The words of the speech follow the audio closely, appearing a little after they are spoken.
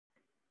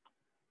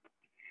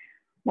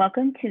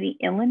Welcome to the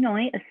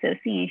Illinois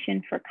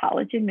Association for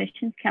College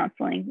Admissions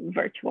Counseling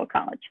Virtual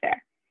College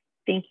Fair.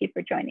 Thank you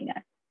for joining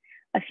us.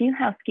 A few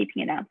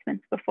housekeeping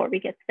announcements before we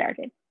get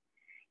started.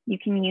 You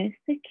can use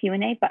the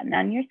Q&A button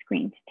on your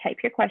screen to type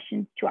your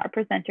questions to our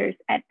presenters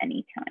at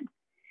any time.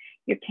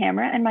 Your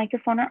camera and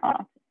microphone are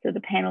off, so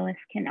the panelists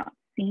cannot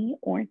see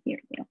or hear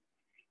you.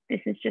 This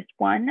is just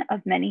one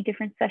of many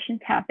different sessions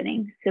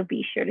happening, so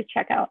be sure to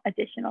check out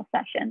additional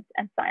sessions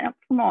and sign up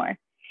for more.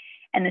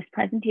 And this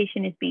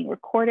presentation is being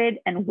recorded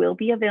and will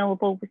be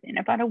available within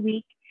about a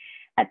week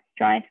at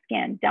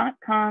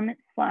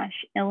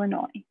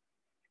strivescan.com/Illinois.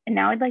 And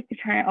now I'd like to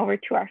turn it over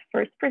to our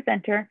first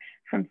presenter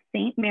from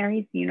St.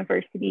 Mary's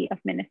University of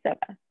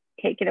Minnesota.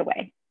 Take it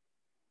away.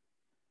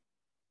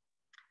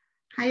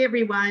 Hi,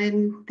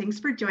 everyone. Thanks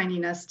for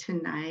joining us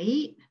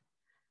tonight.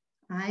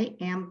 I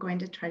am going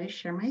to try to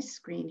share my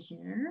screen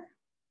here.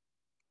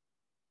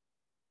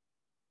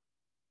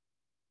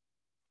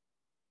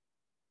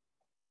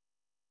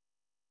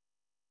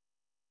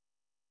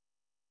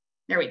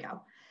 There we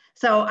go.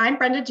 So I'm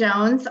Brenda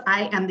Jones.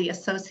 I am the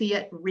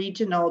Associate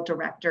Regional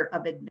Director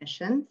of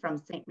Admission from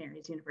St.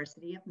 Mary's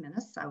University of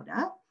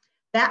Minnesota.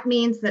 That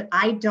means that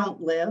I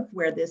don't live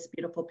where this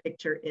beautiful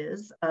picture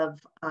is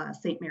of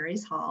St.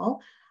 Mary's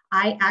Hall.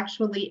 I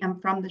actually am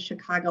from the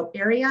Chicago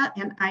area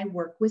and I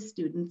work with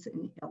students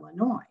in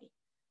Illinois.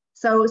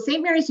 So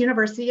St. Mary's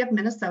University of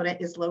Minnesota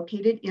is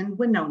located in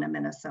Winona,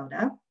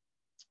 Minnesota.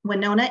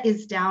 Winona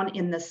is down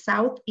in the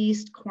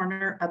southeast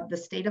corner of the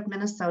state of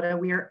Minnesota.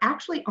 We are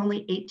actually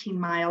only 18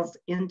 miles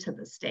into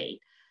the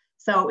state.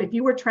 So if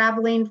you were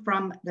traveling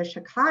from the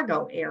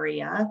Chicago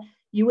area,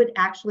 you would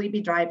actually be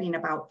driving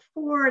about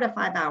 4 to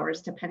 5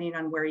 hours, depending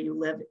on where you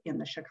live in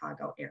the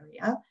Chicago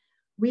area.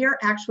 We are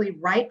actually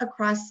right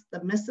across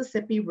the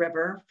Mississippi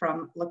River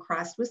from La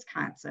Crosse,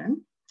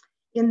 Wisconsin.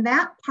 In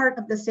that part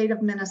of the state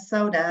of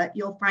Minnesota,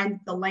 you'll find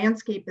the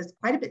landscape is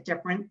quite a bit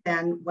different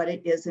than what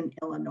it is in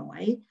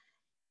Illinois.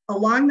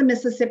 Along the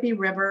Mississippi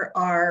River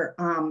are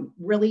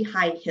really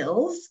high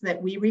hills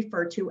that we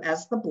refer to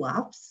as the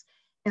bluffs.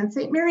 And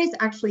St. Mary's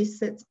actually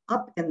sits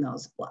up in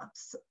those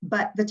bluffs.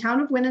 But the town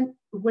of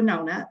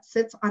Winona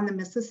sits on the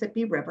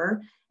Mississippi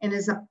River and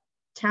is a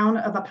town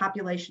of a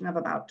population of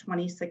about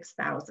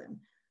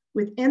 26,000.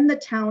 Within the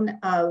town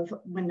of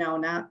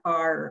Winona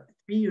are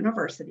 3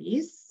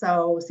 universities.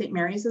 So St.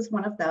 Mary's is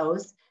one of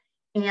those.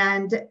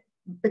 And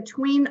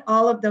between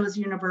all of those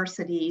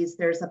universities,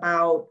 there's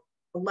about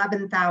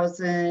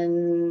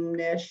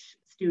 11,000-ish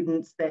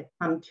students that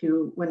come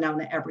to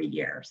Winona every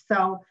year.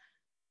 So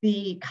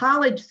the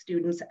college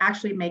students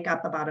actually make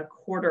up about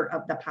 1/4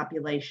 of the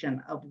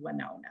population of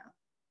Winona.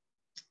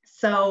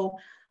 So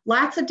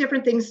lots of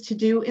different things to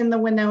do in the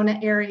Winona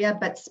area,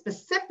 but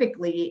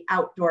specifically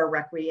outdoor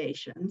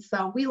recreation.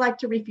 So we like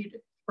to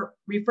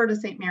refer to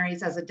St.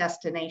 Mary's as a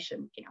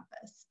destination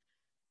campus.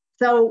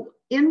 So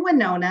in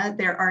Winona,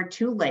 there are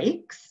 2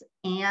 lakes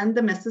and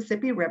the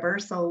Mississippi River.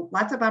 So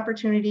lots of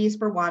opportunities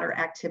for water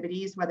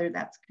activities, whether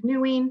that's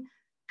canoeing,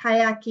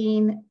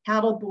 kayaking,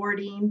 paddle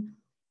boarding.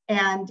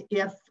 And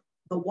if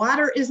the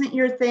water isn't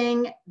your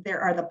thing,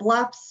 there are the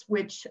bluffs,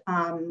 which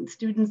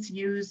students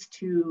use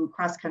to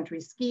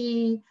cross-country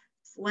ski,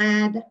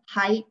 sled,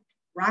 hike,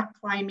 rock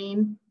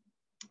climbing.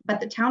 But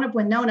the town of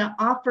Winona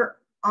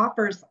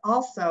offers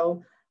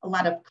also a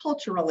lot of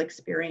cultural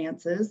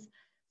experiences.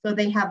 So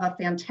they have a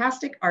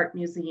fantastic art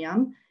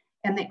museum,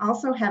 and they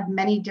also have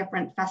many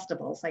different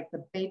festivals like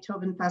the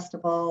Beethoven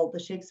Festival, the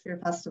Shakespeare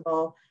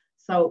Festival.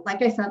 So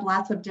like I said,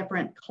 lots of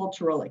different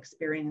cultural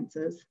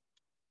experiences.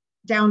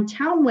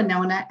 Downtown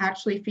Winona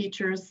actually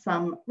features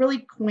some really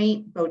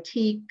quaint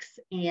boutiques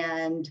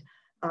and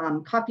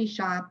coffee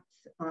shops,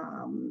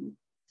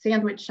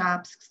 sandwich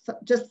shops,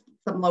 just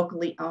some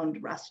locally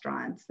owned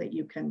restaurants that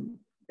you can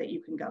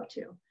go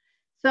to.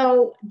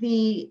 So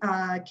the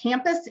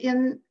campus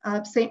in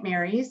St.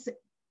 Mary's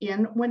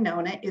in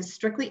Winona is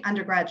strictly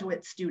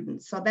undergraduate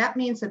students. So that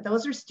means that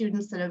those are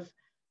students that have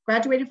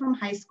graduated from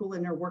high school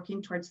and are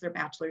working towards their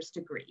bachelor's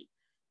degree.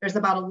 There's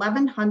about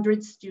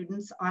 1,100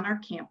 students on our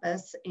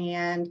campus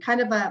and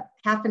kind of a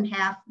half and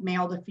half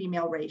male to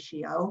female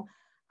ratio.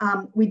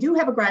 We do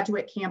have a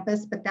graduate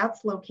campus, but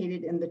that's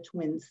located in the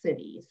Twin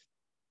Cities.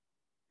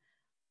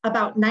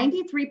 About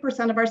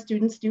 93% of our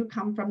students do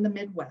come from the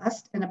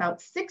Midwest, and about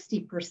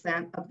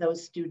 60% of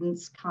those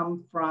students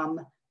come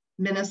from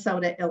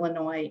Minnesota,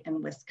 Illinois,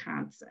 and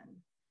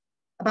Wisconsin.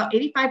 About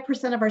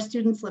 85% of our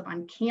students live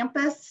on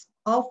campus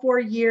all 4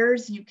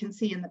 years. You can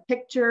see in the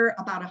picture,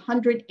 about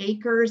 100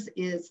 acres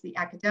is the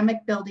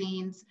academic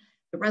buildings,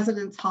 the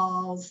residence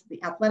halls,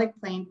 the athletic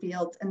playing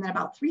fields, and then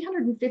about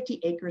 350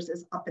 acres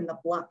is up in the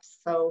bluffs.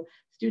 So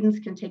students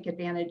can take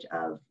advantage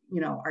of,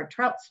 our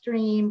trout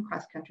stream,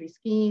 cross-country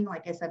skiing,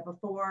 like I said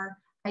before,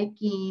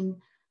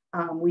 hiking.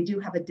 We do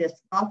have a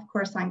disc golf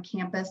course on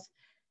campus.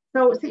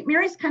 So St.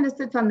 Mary's kind of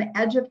sits on the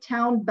edge of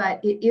town, but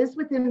it is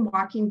within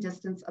walking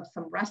distance of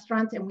some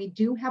restaurants, and we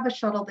do have a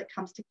shuttle that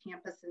comes to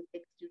campus and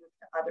takes students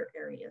to other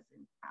areas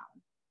in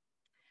town.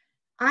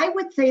 I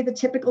would say the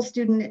typical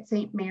student at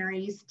St.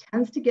 Mary's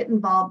tends to get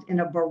involved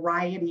in a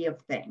variety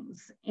of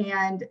things,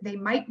 and they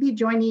might be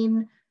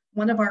joining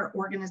one of our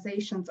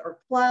organizations or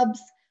clubs,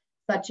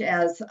 such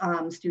as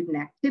Student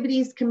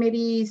Activities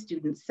Committee,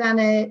 Student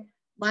Senate,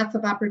 lots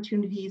of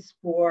opportunities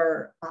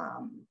for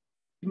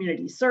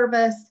community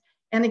service,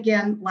 and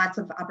again, lots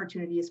of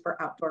opportunities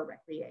for outdoor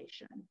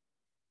recreation.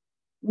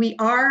 We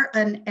are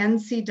an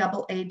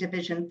NCAA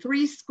Division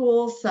III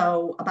school,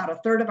 so about a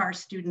third of our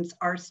students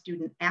are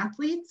student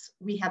athletes.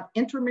 We have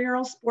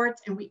intramural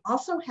sports, and we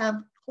also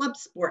have club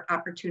sport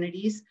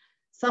opportunities.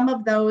 Some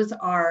of those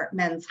are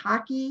men's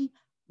hockey,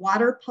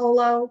 water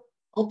polo,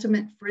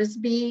 ultimate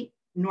frisbee,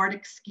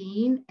 Nordic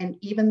skiing, and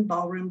even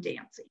ballroom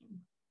dancing.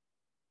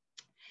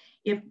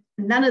 If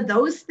none of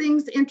those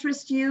things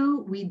interest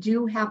you, we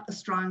do have a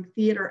strong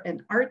theater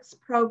and arts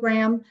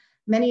program.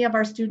 Many of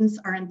our students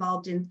are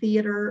involved in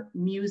theater,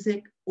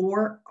 music,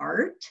 or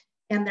art,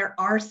 and there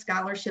are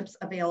scholarships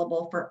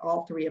available for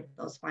all three of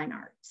those fine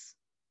arts.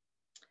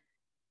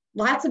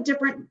 Lots of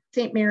different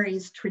St.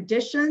 Mary's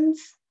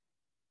traditions,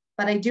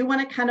 but I do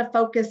want to kind of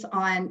focus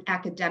on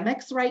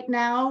academics right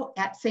now.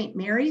 At St.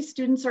 Mary's,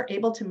 students are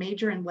able to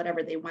major in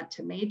whatever they want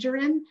to major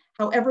in.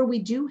 However, we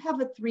do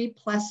have a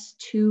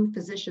 3+2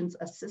 physician's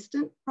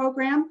assistant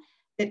program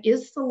that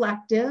is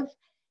selective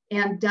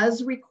and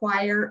does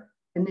require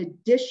an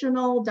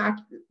additional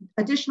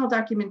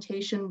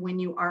documentation when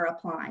you are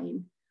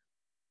applying.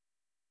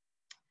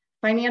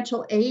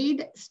 Financial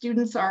aid,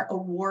 students are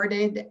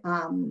awarded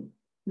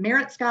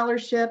merit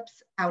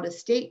scholarships,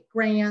 out-of-state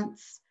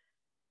grants,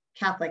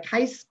 Catholic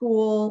high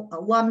school,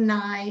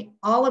 alumni,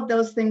 all of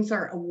those things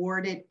are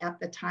awarded at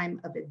the time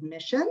of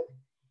admission.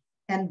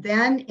 And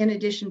then in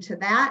addition to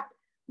that,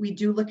 we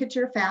do look at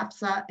your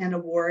FAFSA and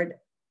award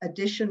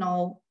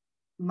additional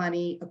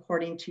money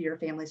according to your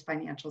family's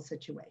financial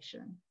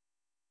situation.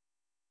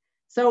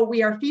 So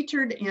we are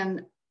featured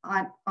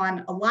on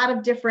a lot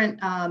of different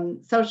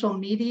social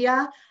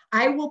media.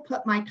 I will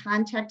put my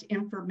contact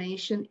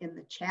information in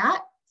the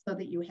chat so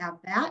that you have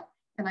that,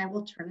 and I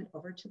will turn it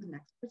over to the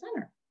next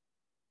presenter.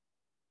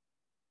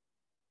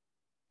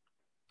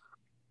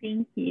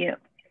 Thank you.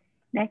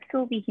 Next,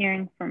 we'll be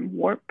hearing from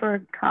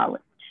Wartburg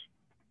College.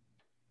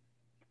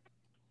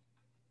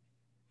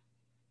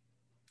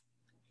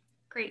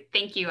 Great,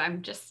 thank you.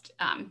 I'm just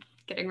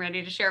getting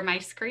ready to share my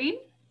screen.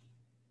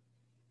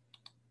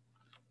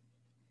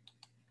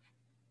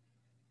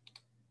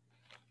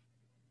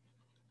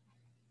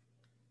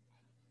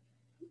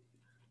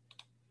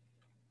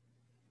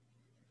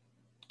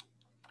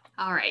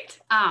 All right,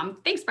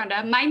 thanks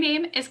Brenda. My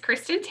name is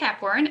Kristen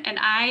Tapworn and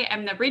I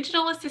am the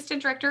Regional Assistant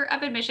Director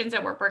of Admissions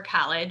at Wartburg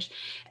College,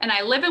 and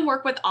I live and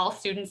work with all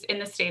students in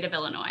the state of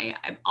Illinois.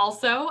 I'm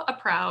also a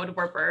proud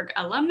Wartburg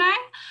alumni.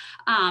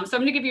 So I'm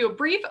gonna give you a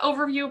brief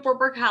overview of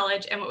Wartburg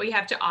College and what we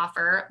have to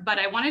offer, but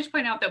I wanted to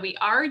point out that we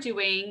are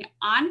doing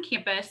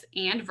on-campus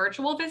and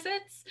virtual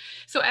visits.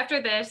 So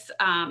after this,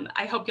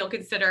 I hope you'll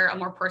consider a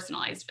more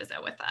personalized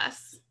visit with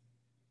us.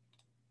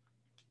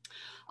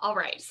 All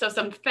right, so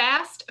some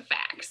fast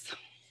facts.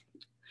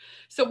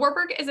 So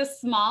Wartburg is a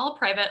small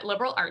private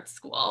liberal arts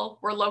school.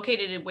 We're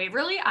located in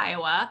Waverly,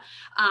 Iowa.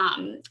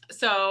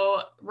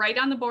 So right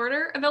on the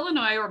border of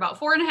Illinois, we're about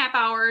 4.5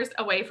 hours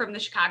away from the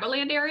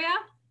Chicagoland area.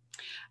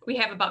 We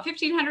have about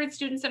 1,500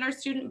 students in our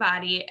student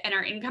body, and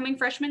our incoming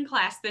freshman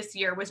class this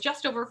year was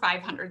just over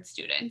 500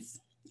 students.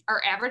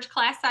 Our average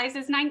class size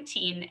is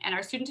 19 and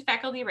our student to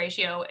faculty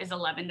ratio is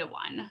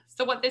 11:1.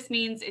 So what this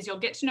means is you'll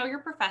get to know your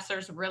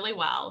professors really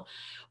well.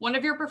 One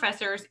of your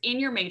professors in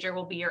your major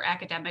will be your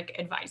academic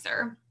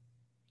advisor.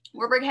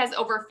 Wartburg has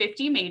over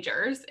 50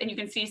 majors, and you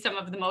can see some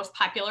of the most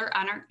popular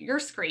on your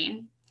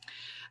screen.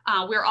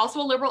 We're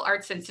also a liberal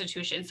arts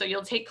institution, so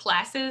you'll take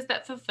classes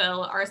that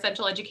fulfill our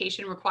essential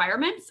education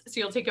requirements. So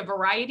you'll take a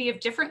variety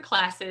of different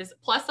classes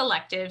plus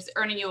electives,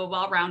 earning you a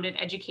well-rounded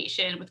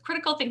education with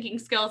critical thinking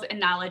skills and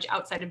knowledge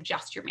outside of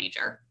just your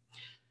major.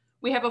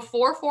 We have a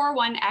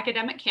 4-4-1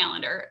 academic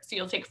calendar, so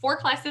you'll take 4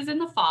 classes in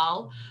the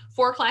fall,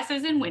 4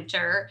 classes in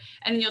winter,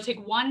 and then you'll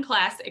take 1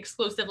 class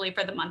exclusively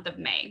for the month of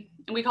May.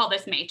 And we call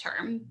this May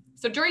term.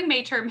 So during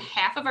May term,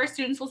 half of our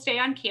students will stay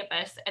on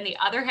campus and the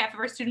other half of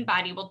our student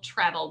body will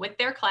travel with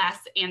their class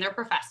and their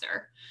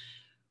professor.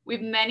 We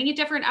have many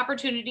different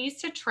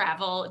opportunities to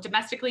travel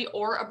domestically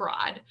or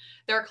abroad.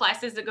 There are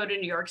classes that go to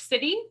New York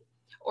City,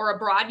 or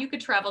abroad, you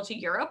could travel to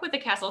Europe with the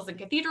Castles and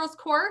Cathedrals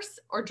course,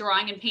 or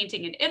drawing and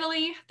painting in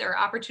Italy. There are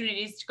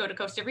opportunities to go to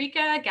Costa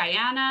Rica,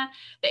 Guyana,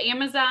 the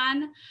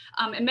Amazon,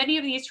 and many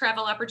of these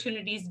travel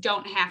opportunities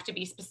don't have to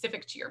be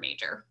specific to your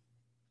major.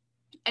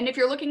 And if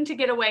you're looking to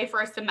get away for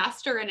a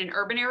semester in an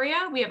urban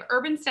area, we have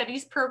urban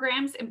studies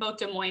programs in both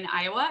Des Moines,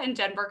 Iowa and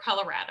Denver,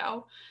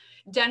 Colorado.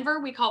 Denver,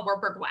 we call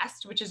Wartburg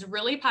West, which is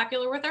really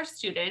popular with our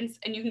students,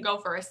 and you can go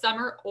for a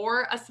summer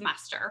or a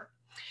semester.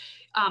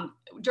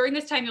 During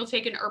this time, you'll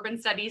take an urban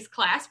studies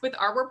class with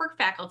our Wartburg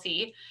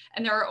faculty,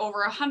 and there are over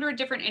 100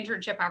 different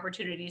internship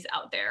opportunities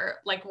out there,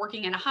 like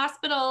working in a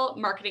hospital,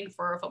 marketing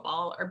for a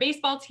football or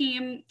baseball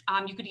team.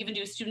 You could even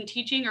do student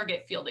teaching or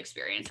get field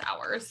experience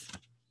hours.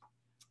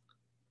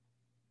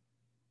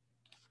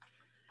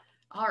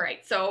 All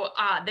right, so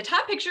the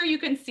top picture, you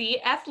can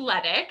see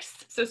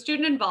athletics. So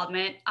student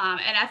involvement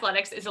and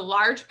athletics is a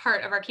large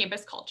part of our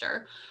campus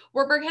culture.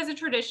 Wartburg has a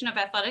tradition of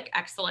athletic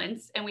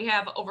excellence, and we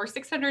have over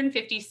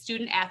 650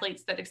 student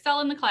athletes that excel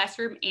in the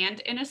classroom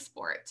and in a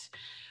sport.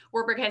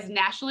 Wartburg has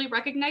nationally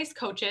recognized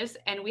coaches,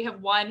 and we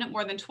have won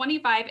more than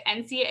 25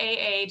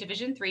 NCAA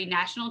Division III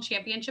national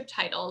championship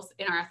titles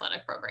in our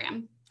athletic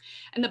program.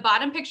 In the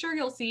bottom picture,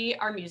 you'll see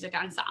our music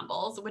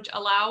ensembles, which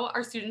allow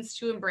our students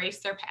to embrace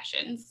their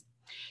passions.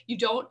 You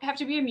don't have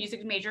to be a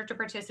music major to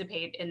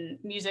participate in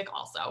music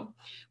also.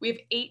 We have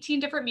 18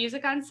 different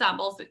music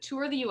ensembles that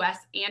tour the US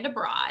and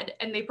abroad,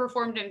 and they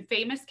performed in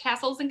famous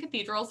castles and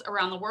cathedrals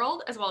around the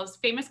world, as well as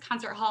famous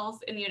concert halls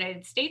in the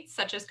United States,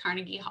 such as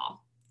Carnegie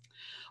Hall.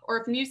 Or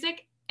if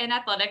music and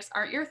athletics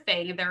aren't your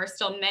thing, there are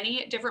still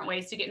many different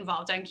ways to get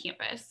involved on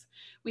campus.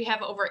 We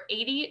have over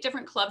 80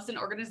 different clubs and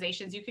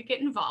organizations you could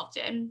get involved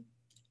in.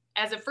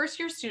 As a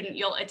first-year student,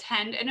 you'll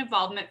attend an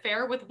involvement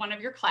fair with one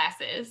of your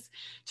classes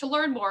to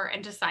learn more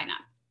and to sign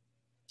up.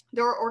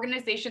 There are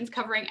organizations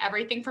covering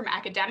everything from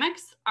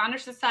academics, honor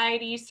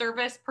society,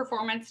 service,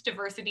 performance,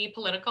 diversity,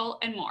 political,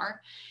 and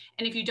more.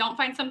 And if you don't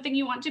find something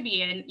you want to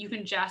be in, you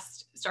can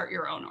just start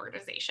your own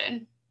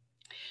organization.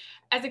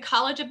 As a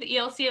college of the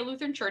ELCA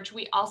Lutheran Church,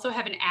 we also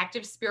have an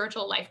active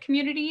spiritual life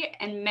community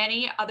and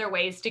many other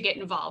ways to get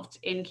involved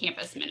in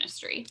campus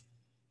ministry.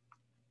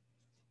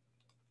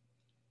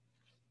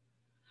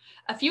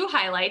 A few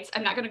highlights.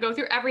 I'm not going to go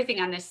through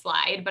everything on this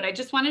slide, but I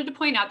just wanted to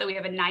point out that we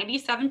have a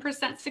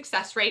 97%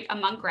 success rate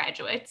among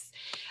graduates.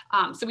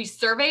 So we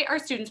survey our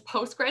students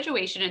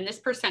post-graduation, and this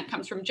percent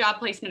comes from job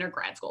placement or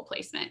grad school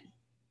placement.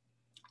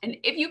 And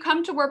if you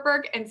come to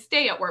Wartburg and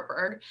stay at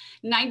Wartburg,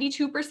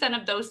 92%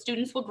 of those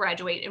students will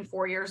graduate in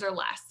 4 years or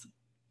less.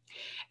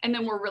 And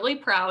then we're really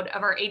proud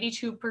of our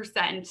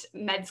 82%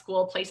 med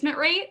school placement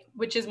rate,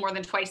 which is more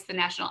than twice the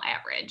national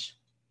average.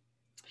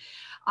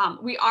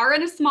 We are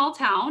in a small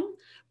town,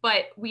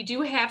 but we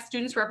do have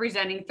students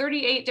representing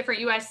 38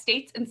 different US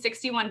states and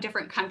 61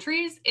 different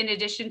countries, in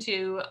addition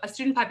to a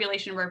student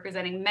population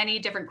representing many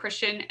different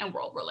Christian and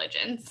world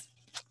religions.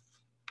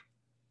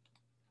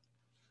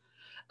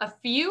 A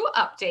few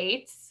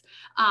updates,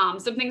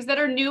 some things that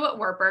are new at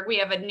Wartburg. We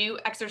have a new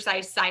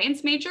exercise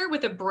science major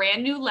with a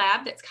brand new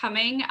lab that's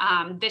coming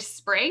this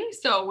spring.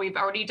 So we've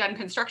already done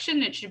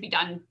construction. It should be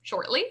done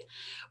shortly.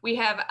 We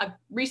have a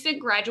recent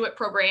graduate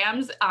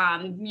programs,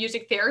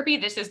 music therapy.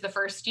 This is the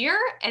first year.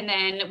 And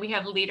then we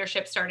have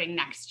leadership starting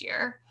next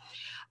year.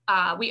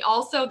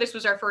 This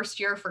was our first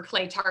year for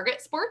clay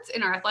target sports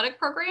in our athletic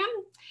program.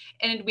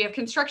 And we have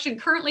construction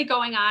currently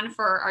going on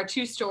for our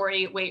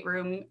 2-story weight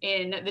room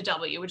in the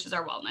W, which is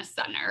our wellness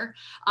center.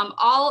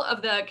 All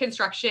of the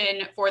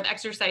construction for the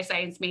exercise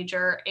science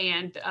major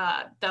and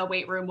the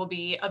weight room will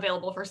be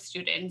available for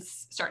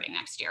students starting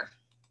next year.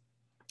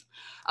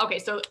 Okay,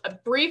 so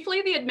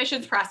briefly, the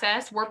admissions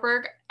process. At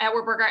Wartburg,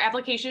 our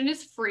application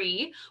is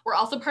free. We're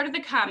also part of the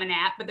Common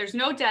App, but there's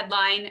no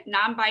deadline,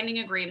 non-binding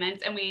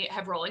agreements, and we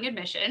have rolling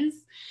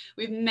admissions.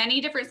 We have many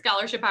different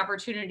scholarship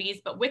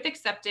opportunities, but with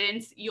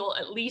acceptance, you'll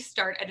at least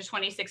start at a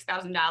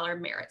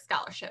 $26,000 merit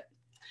scholarship.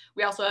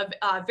 We also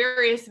have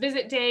various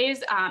visit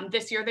days.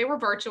 This year they were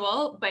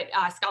virtual, but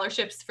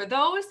scholarships for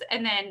those,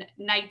 and then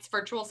nights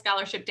virtual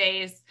scholarship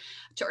days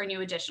to earn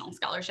you additional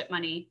scholarship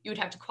money. You would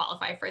have to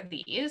qualify for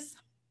these.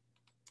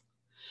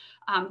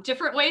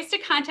 Different ways to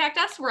contact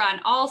us. We're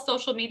on all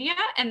social media,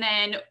 and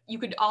then you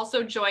could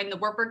also join the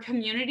Wartburg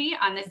community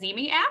on the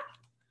Zemi app.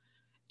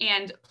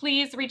 And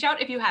please reach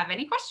out if you have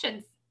any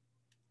questions.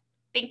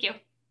 Thank you.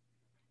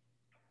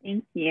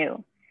 Thank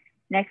you.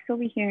 Next, we'll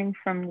be hearing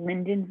from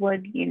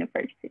Lindenwood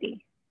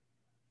University.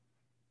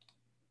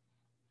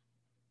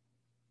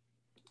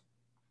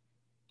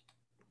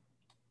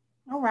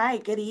 All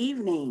right, good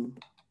evening.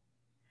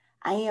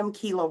 I am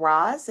Keela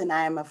Ross, and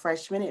I am a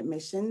freshman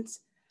admissions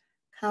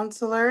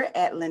counselor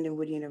at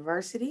Lindenwood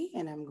University,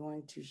 and I'm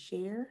going to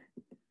share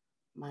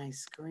my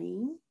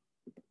screen.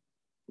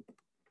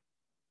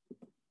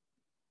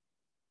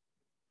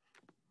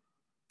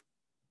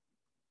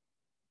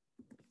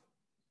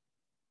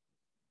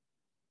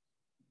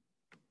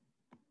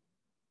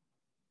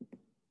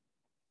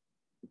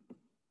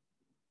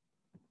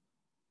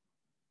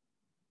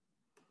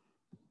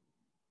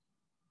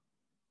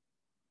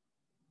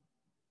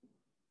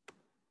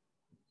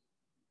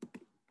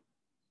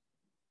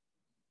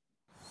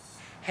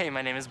 Hey,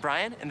 my name is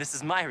Brian, and this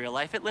is my real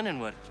life at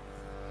Lindenwood.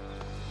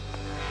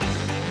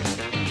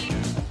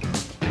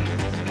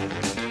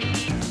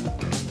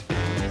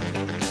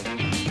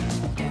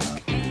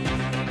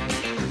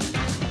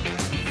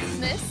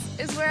 This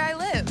is where I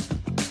live.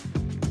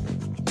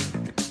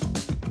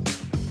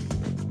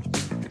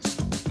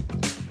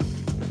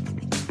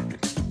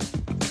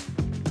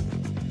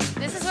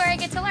 This is where I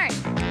get to learn.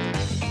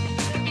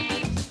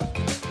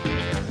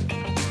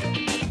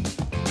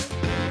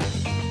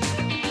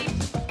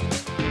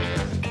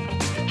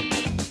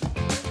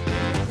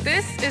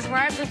 This is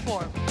where I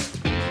perform.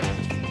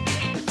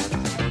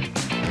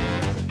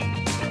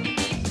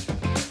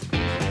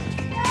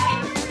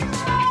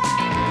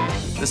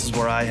 This is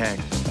where I hang.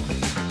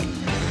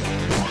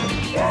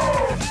 And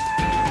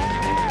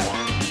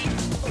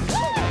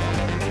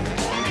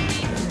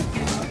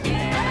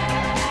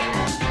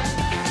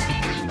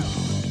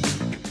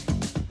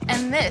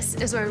this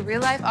is where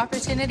real-life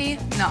opportunity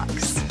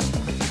knocks.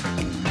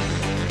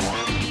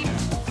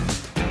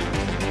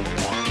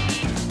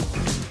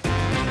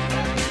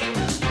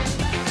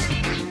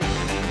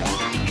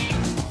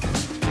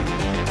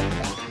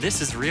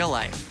 This is real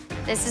life.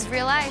 This is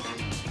real life.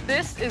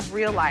 This is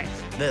real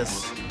life.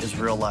 This is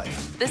real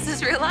life. This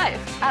is real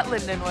life at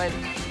Lindenwood.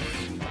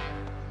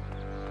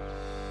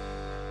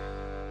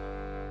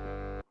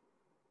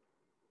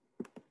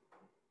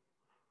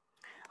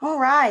 All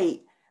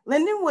right.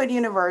 Lindenwood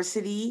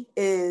University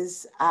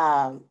is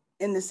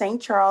in the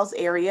St. Charles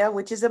area,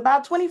 which is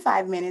about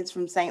 25 minutes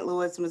from St.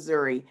 Louis,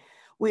 Missouri.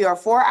 We are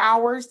 4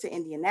 hours to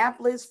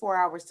Indianapolis, 4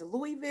 hours to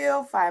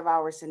Louisville, 5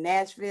 hours to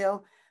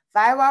Nashville,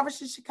 5 hours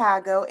to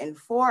Chicago, and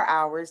 4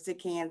 hours to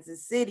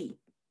Kansas City.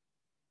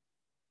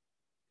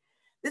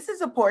 This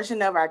is a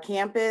portion of our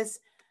campus.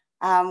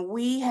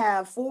 We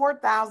have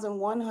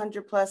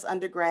 4,100 plus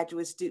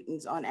undergraduate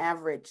students on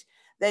average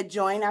that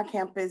join our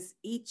campus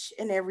each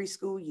and every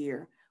school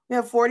year. We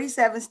have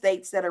 47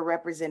 states that are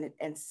represented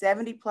and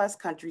 70 plus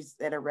countries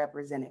that are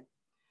represented.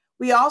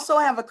 We also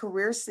have a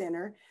career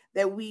center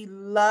that we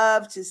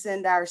love to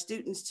send our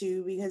students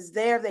to, because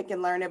there they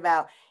can learn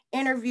about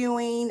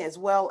interviewing, as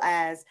well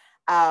as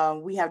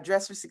we have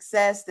Dress for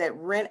Success that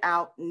rent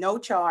out no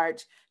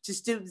charge to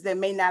students that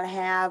may not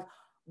have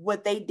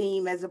what they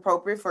deem as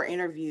appropriate for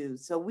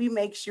interviews. So we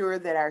make sure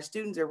that our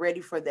students are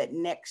ready for that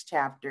next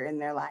chapter in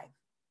their life.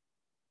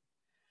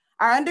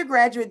 Our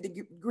undergraduate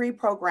degree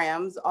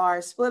programs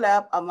are split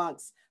up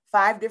amongst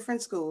 5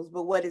 different schools,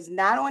 but what is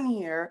not on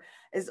here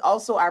is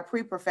also our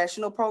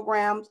pre-professional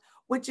programs,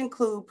 which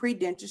include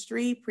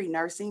pre-dentistry,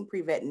 pre-nursing,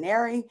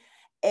 pre-veterinary,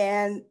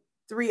 and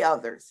 3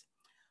 others.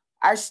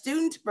 Our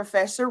student to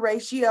professor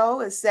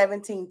ratio is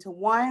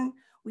 17:1.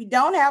 We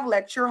don't have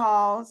lecture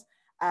halls.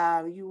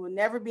 You will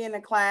never be in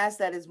a class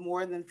that is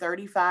more than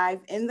 35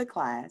 in the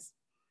class.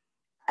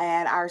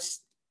 And our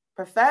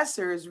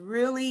professors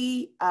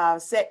really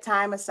set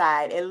time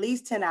aside, at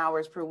least 10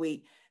 hours per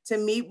week, to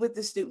meet with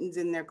the students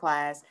in their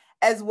class,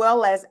 as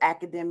well as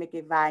academic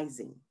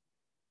advising.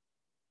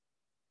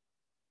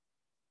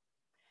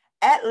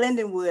 At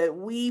Lindenwood,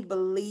 we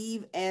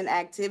believe in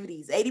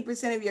activities.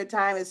 80% of your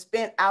time is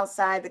spent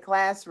outside the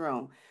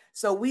classroom.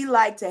 So we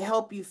like to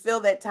help you fill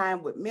that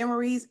time with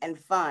memories and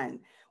fun.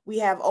 We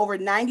have over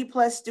 90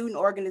 plus student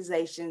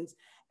organizations,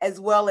 as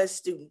well as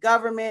student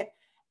government,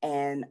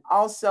 and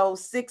also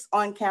 6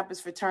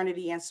 on-campus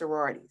fraternity and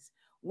sororities.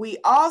 We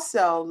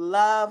also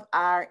love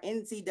our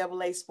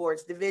NCAA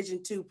sports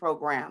Division II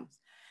programs.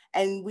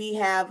 And we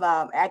have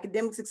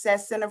Academic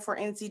Success Center for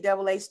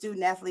NCAA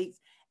student athletes,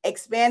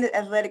 expanded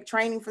athletic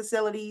training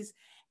facilities,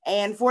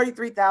 and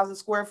 43,000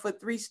 square foot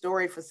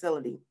 3-story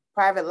facility,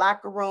 private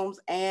locker rooms,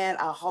 and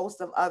a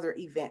host of other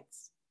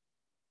events.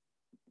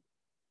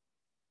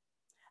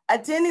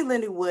 Attending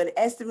Lindenwood,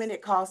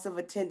 estimated cost of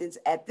attendance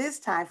at this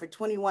time for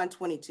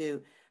 21-22,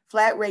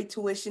 flat rate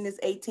tuition is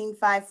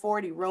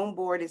 $18,540, room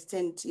board is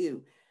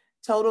 $10,200,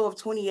 total of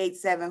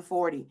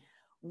 $28,740.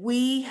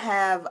 We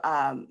have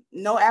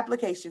no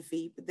application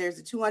fee, but there's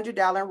a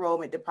 $200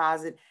 enrollment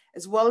deposit,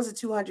 as well as a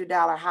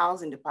 $200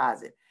 housing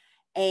deposit.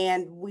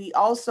 And we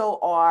also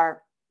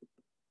are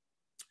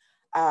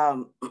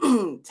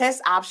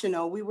test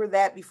optional. We were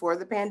that before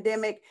the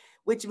pandemic,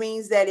 which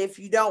means that if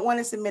you don't want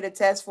to submit a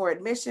test for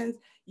admissions,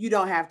 you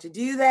don't have to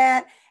do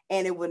that,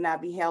 and it would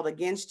not be held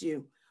against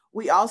you.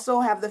 We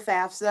also have the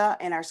FAFSA,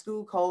 and our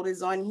school code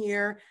is on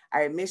here.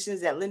 Our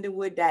admissions at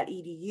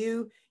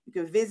lindenwood.edu. You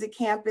can visit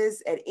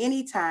campus at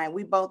any time.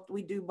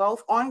 We do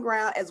both on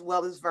ground as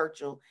well as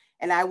virtual,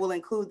 and I will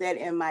include that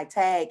in my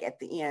tag at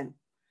the end.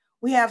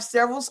 We have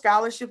several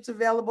scholarships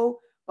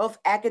available, both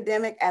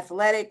academic,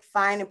 athletic,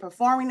 fine and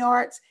performing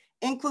arts,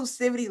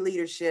 inclusivity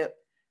leadership,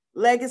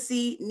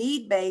 legacy,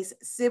 need-based,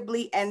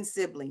 sibling, and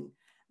sibling.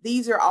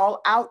 These are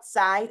all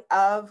outside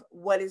of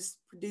what is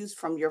produced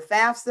from your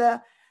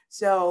FAFSA.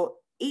 So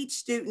each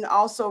student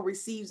also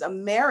receives a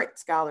merit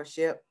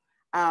scholarship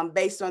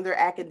based on their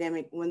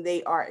academic when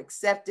they are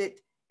accepted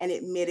and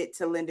admitted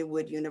to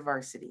Lindenwood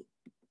University.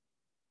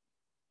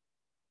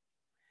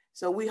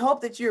 So we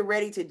hope that you're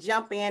ready to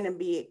jump in and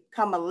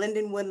become a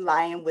Lindenwood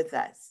Lion with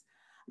us.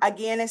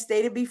 Again, as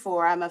stated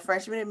before, I'm a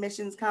freshman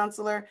admissions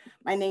counselor.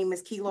 My name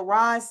is Keila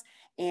Ross,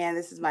 and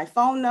this is my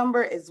phone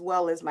number, as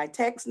well as my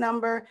text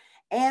number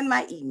and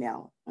my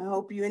email. I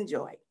hope you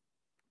enjoy.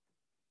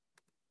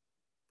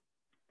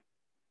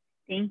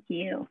 Thank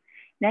you.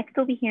 Next,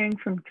 we'll be hearing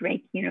from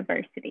Drake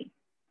University.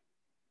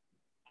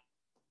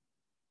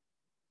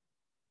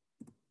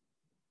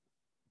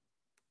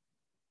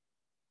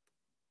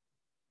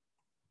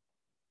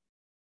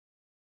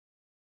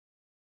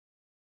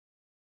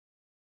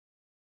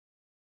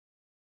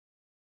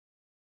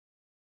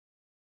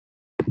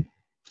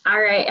 All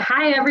right.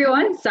 Hi,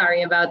 everyone.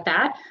 Sorry about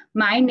that.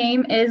 My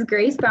name is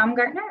Grace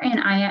Baumgartner,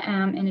 and I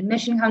am an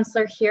admission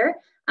counselor here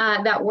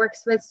that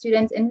works with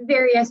students in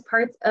various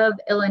parts of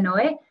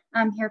Illinois.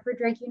 here for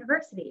Drake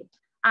University.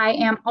 I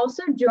am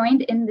also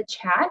joined in the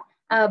chat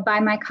by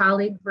my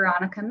colleague,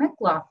 Veronica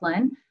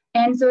McLaughlin.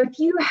 And so if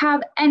you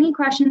have any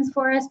questions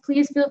for us,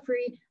 please feel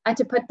free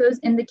to put those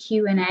in the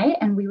Q&A,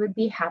 and we would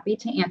be happy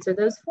to answer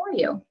those for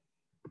you.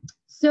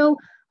 So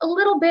a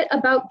little bit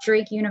about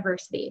Drake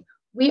University.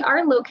 We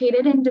are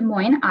located in Des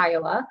Moines,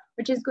 Iowa,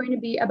 which is going to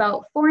be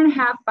about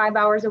 4.5, 5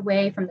 hours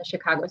away from the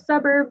Chicago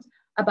suburbs,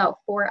 about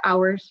 4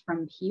 hours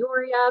from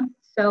Peoria.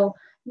 So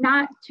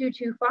not too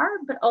far,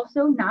 but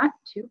also not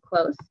too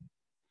close.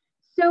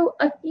 So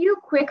a few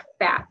quick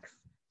facts.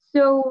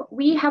 So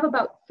we have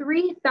about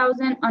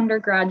 3,000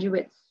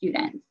 undergraduate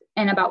students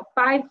and about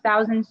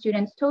 5,000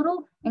 students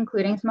total,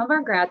 including some of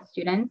our grad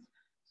students.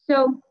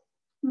 So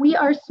we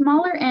are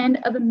smaller end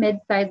of a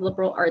mid-sized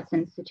liberal arts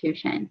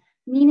institution,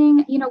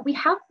 meaning, we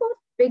have both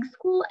big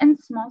school and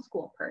small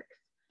school perks.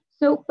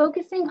 So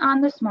focusing on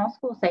the small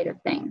school side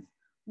of things,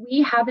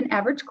 we have an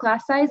average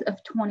class size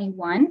of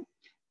 21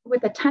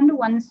 with a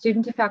 10-to-1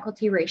 student to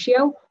faculty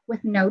ratio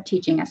with no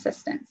teaching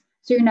assistants.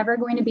 So you're never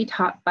going to be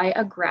taught by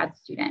a grad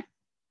student.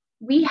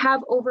 We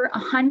have over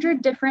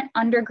 100 different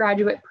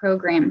undergraduate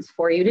programs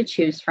for you to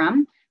choose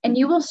from, and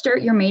you will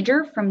start your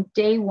major from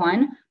day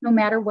one, no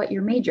matter what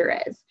your major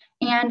is.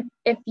 And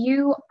if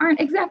you aren't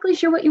exactly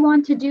sure what you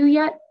want to do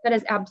yet, that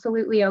is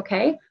absolutely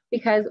okay,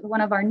 because one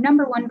of our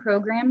 #1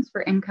 programs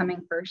for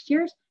incoming first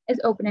years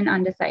is open and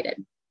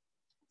undecided.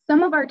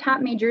 Some of our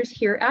top majors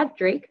here at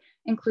Drake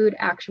include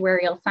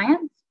actuarial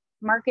science,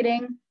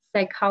 marketing,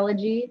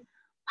 psychology,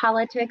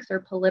 politics or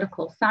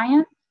political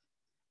science.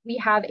 We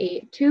have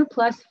a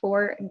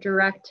 2+4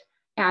 direct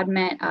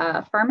admit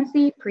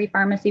pharmacy,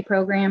 pre-pharmacy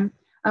program.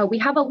 We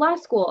have a law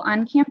school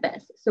on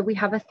campus. So we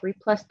have a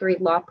 3+3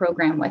 law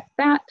program with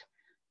that.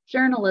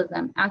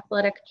 Journalism,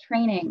 athletic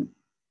training,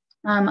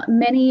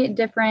 many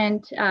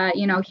different,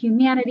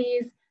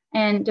 humanities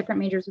and different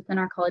majors within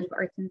our College of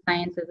Arts and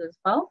Sciences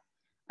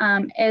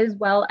as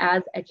well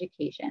as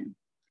education.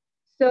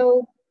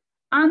 So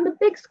on the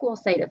big school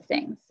side of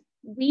things,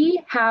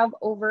 we have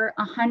over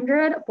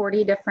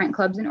 140 different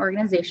clubs and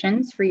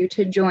organizations for you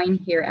to join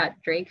here at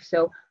Drake.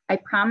 So I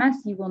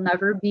promise you will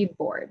never be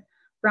bored.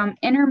 From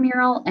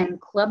intramural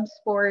and club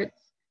sports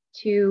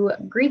to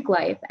Greek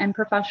life and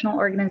professional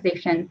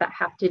organizations that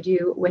have to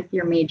do with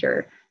your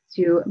major,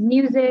 to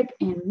music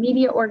and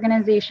media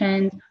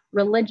organizations,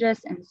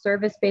 religious and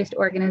service-based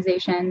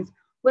organizations,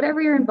 whatever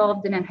you're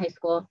involved in high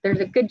school, there's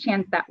a good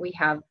chance that we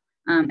have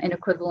an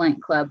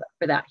equivalent club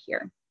for that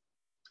here.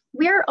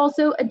 We are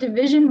also a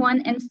Division I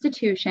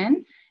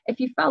institution.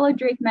 If you follow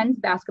Drake men's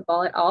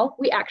basketball at all,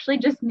 we actually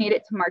just made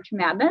it to March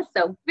Madness,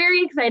 so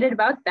very excited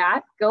about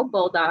that. Go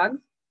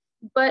Bulldogs.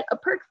 But a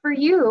perk for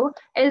you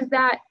is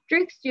that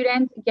Drake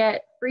students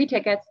get free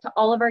tickets to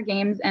all of our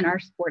games and our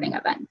sporting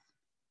events.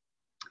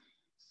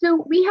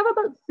 So we have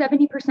about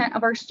 70%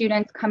 of our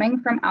students coming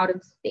from out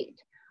of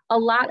state. A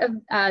lot of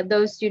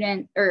those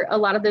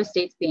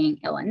states being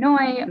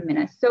Illinois,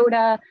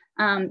 Minnesota,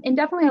 and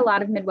definitely a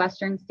lot of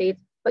Midwestern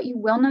states, but you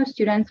will know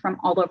students from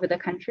all over the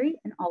country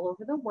and all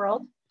over the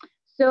world.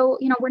 So,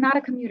 we're not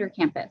a commuter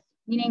campus,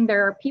 meaning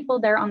there are people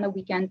there on the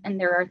weekends and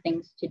there are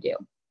things to do.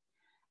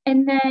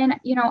 And then,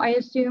 I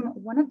assume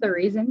one of the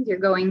reasons you're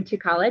going to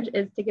college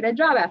is to get a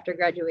job after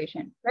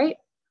graduation, right?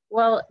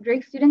 Well,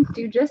 Drake students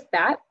do just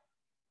that.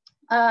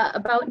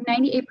 About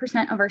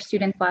 98% of our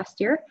students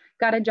last year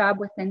got a job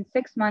within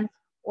 6 months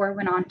or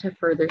went on to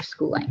further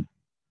schooling.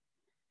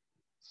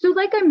 So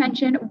like I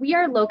mentioned, we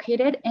are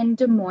located in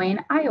Des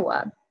Moines,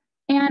 Iowa.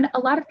 And a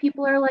lot of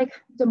people are like,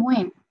 Des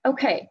Moines,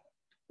 okay,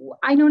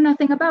 I know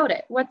nothing about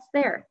it. What's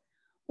there?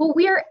 Well,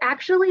 we are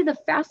actually the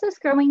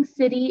fastest growing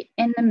city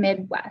in the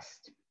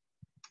Midwest.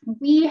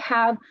 We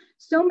have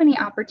so many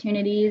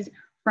opportunities,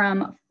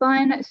 from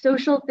fun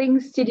social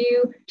things to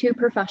do to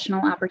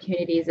professional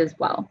opportunities as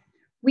well.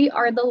 We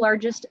are the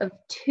largest of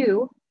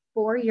 2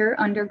 4-year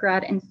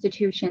undergrad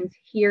institutions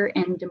here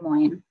in Des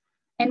Moines.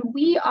 And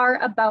we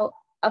are about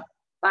a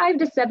 5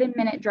 to 7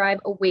 minute drive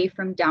away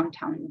from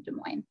downtown Des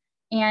Moines.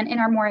 And in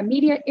our more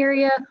immediate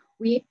area,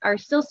 we are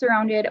still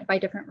surrounded by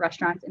different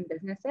restaurants and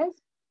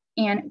businesses.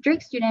 And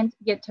Drake students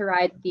get to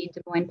ride the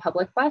Des Moines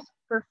public bus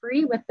for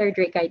free with their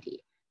Drake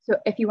ID. So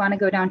if you want to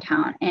go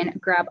downtown and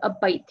grab a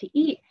bite to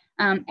eat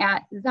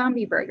at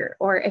Zombie Burger,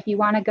 or if you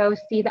want to go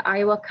see the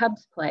Iowa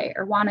Cubs play,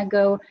 or want to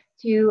go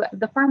to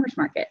the farmers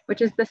market,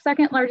 which is the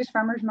 2nd largest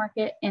farmers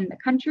market in the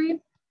country,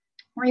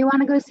 or you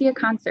want to go see a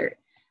concert.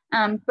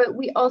 But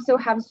we also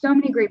have so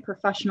many great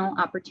professional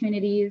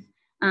opportunities.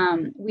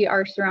 We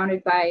are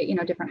surrounded by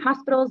different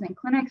hospitals and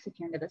clinics if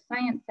you're into the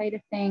science side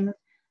of things.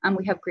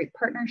 We have great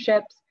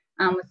partnerships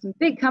with some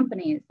big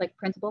companies like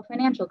Principal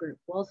Financial Group,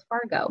 Wells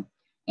Fargo.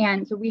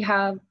 And so we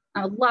have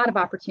a lot of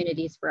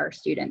opportunities for our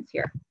students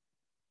here.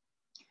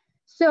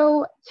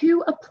 So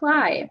to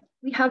apply,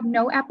 we have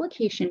no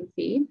application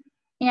fee,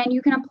 and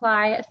you can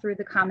apply through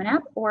the Common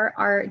App or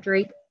our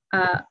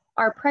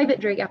private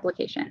Drake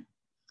application.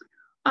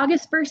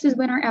 August 1st is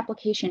when our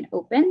application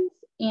opens,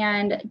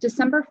 and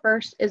December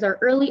 1st is our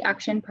early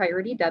action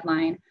priority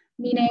deadline,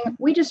 meaning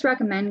we just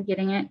recommend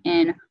getting it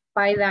in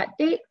by that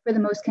date for the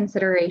most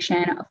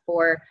consideration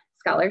for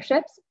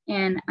scholarships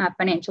and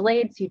financial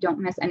aid, so you don't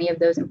miss any of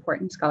those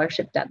important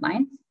scholarship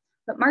deadlines.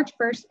 But March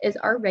 1st is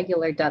our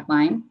regular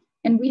deadline,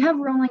 and we have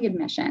rolling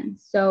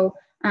admissions. So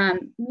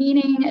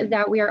meaning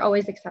that we are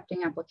always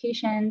accepting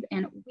applications,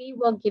 and we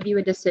will give you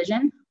a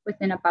decision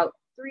within about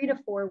 3 to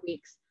 4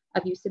 weeks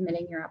of you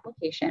submitting your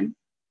application.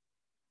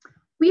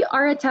 We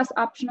are a test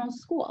optional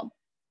school,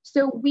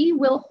 so we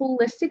will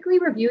holistically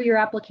review your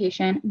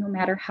application no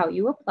matter how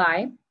you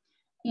apply.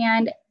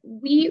 And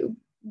we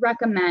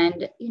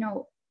recommend,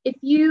 if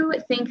you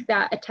think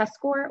that a test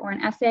score or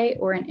an essay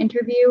or an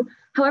interview,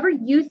 however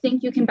you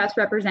think you can best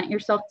represent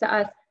yourself to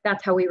us,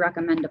 that's how we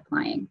recommend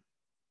applying.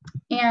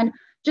 And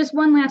just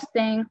one last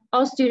thing,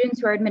 all students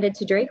who are admitted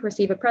to Drake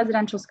receive a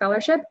presidential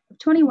scholarship of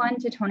 $21,000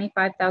 to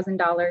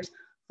 $25,000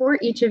 for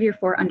each of your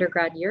 4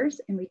 undergrad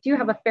years. And we do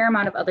have a fair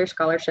amount of other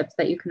scholarships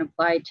that you can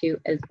apply to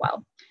as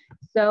well.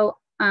 So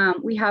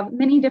we have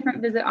many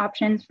different visit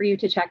options for you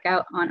to check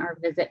out on our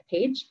visit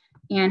page.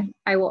 And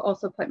I will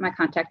also put my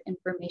contact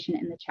information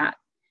in the chat.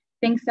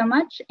 Thanks so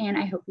much, and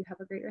I hope you have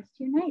a great rest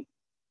of your night.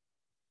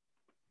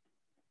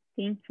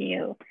 Thank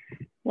you.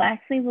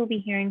 Lastly, we'll be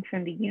hearing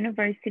from the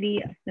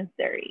University of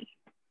Missouri.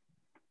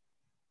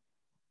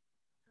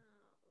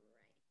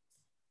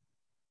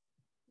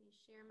 Let me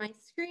share my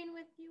screen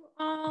with you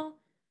all.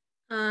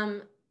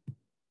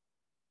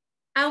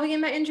 I'll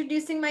begin by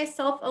introducing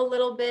myself a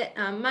little bit.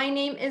 My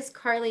name is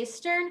Carly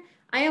Stern.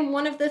 I am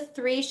one of the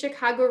 3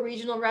 Chicago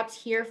regional reps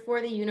here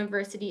for the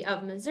University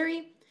of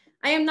Missouri.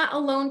 I am not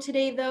alone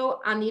today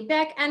though. On the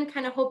back end,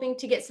 kind of hoping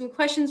to get some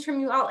questions from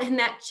you all in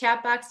that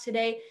chat box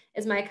today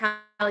is my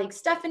colleague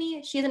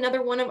Stephanie. She's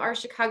another one of our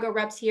Chicago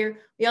reps here.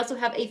 We also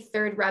have a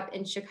 3rd rep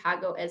in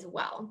Chicago as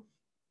well.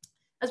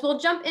 As we'll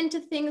jump into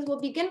things, we'll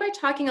begin by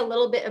talking a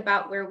little bit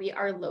about where we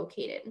are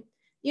located.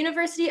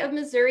 University of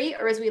Missouri,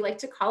 or as we like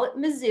to call it,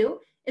 Mizzou,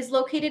 is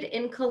located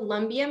in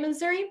Columbia,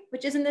 Missouri,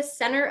 which is in the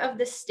center of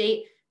the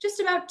state, just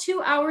about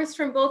 2 hours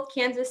from both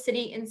Kansas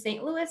City and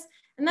St. Louis,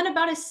 and then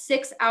about a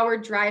 6-hour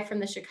drive from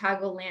the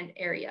Chicagoland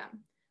area.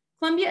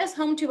 Columbia is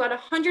home to about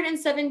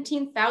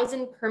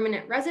 117,000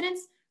 permanent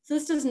residents, so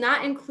this does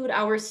not include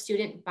our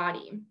student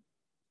body.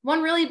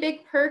 One really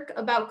big perk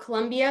about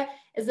Columbia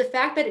is the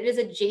fact that it is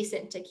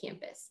adjacent to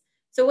campus.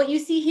 So what you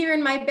see here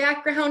in my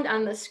background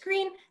on the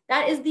screen,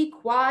 that is the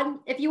quad.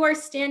 If you are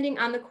standing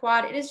on the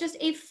quad, it is just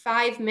a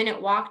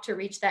 5-minute walk to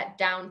reach that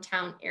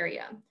downtown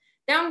area.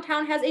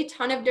 Downtown has a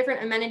ton of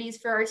different amenities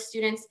for our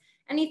students,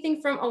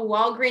 anything from a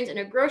Walgreens and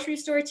a grocery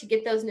store to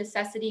get those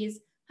necessities,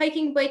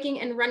 hiking, biking,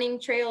 and running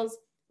trails,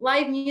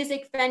 live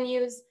music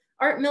venues,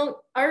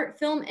 art,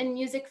 film, and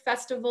music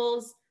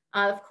festivals.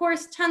 Of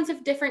course, tons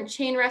of different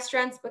chain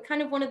restaurants, but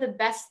kind of one of the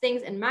best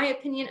things, in my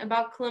opinion,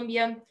 about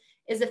Columbia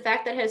is the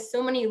fact that it has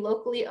so many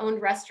locally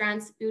owned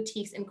restaurants,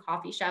 boutiques, and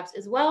coffee shops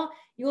as well.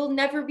 You will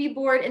never be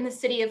bored in the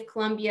city of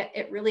Columbia.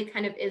 It really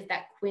kind of is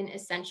that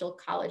quintessential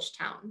college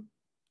town.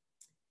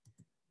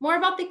 More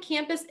about the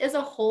campus as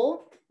a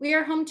whole. We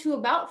are home to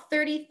about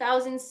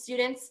 30,000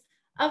 students.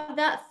 Of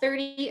that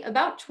 30,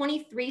 about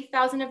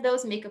 23,000 of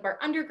those make up our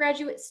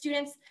undergraduate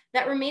students.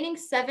 That remaining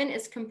 7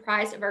 is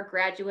comprised of our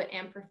graduate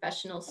and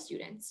professional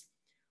students.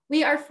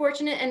 We are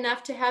fortunate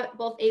enough to have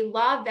both a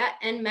law, vet,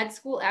 and med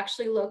school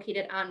actually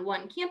located on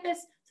one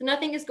campus, so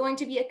nothing is going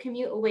to be a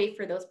commute away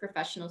for those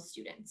professional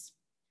students.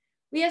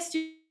 We have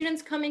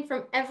students coming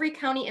from every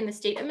county in the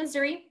state of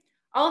Missouri,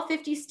 all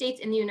 50 states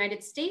in the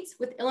United States,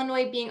 with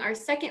Illinois being our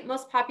 2nd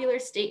most popular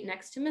state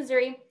next to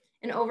Missouri,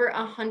 and over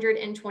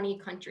 120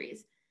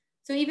 countries.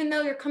 So even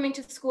though you're coming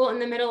to school in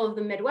the middle of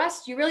the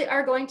Midwest, you really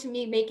are going to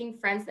be making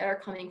friends that are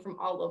coming from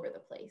all over the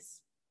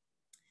place.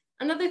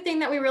 Another thing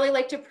that we really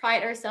like to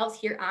pride ourselves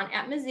here on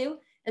at Mizzou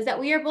is that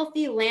we are both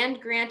the land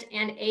grant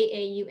and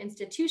AAU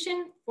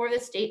institution for the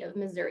state of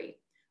Missouri.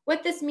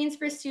 What this means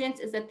for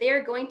students is that they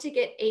are going to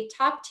get a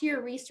top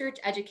tier research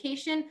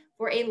education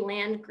for a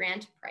land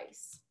grant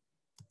price.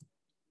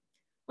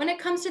 When it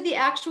comes to the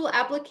actual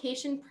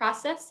application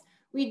process,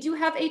 we do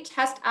have a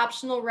test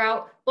optional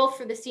route, both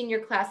for the senior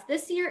class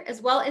this year,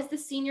 as well as the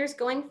seniors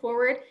going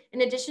forward,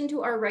 in addition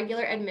to our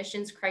regular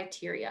admissions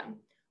criteria.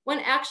 When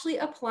actually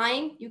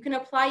applying, you can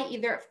apply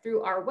either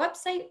through our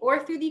website or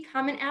through the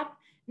Common App.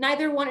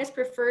 Neither one is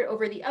preferred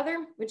over the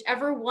other,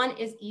 whichever one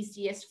is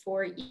easiest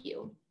for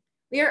you.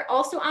 We are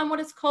also on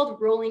what is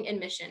called rolling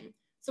admission.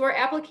 So our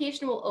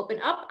application will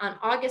open up on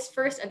August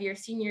 1st of your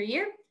senior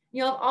year.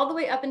 You'll have all the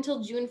way up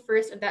until June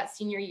 1st of that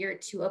senior year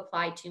to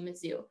apply to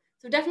Mizzou.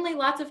 So definitely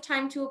lots of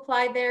time to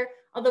apply there,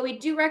 although we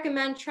do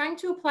recommend trying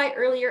to apply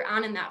earlier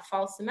on in that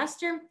fall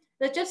semester.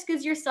 That just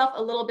gives yourself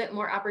a little bit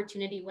more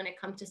opportunity when it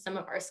comes to some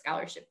of our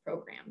scholarship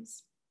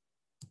programs.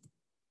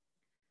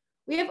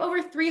 We have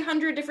over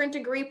 300 different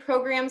degree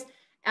programs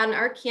on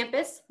our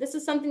campus. This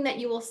is something that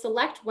you will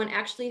select when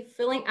actually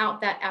filling out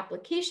that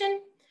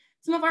application.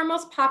 Some of our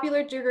most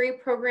popular degree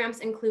programs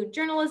include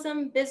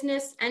journalism,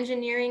 business,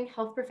 engineering,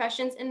 health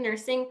professions, and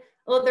nursing,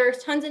 although there are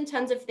tons and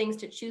tons of things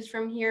to choose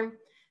from here.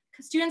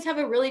 students have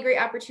a really great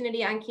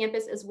opportunity on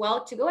campus as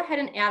well to go ahead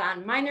and add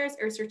on minors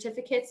or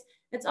certificates.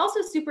 It's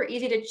also super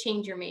easy to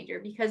change your major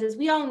because, as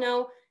we all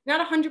know,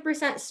 not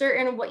 100%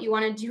 certain of what you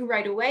want to do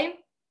right away.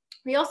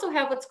 We also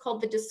have what's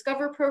called the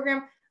Discover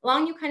program,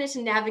 allowing you kind of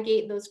to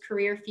navigate those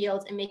career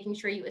fields and making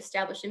sure you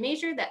establish a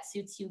major that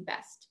suits you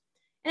best.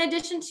 In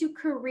addition to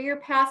career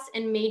paths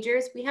and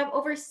majors, we have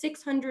over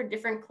 600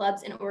 different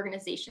clubs and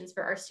organizations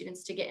for our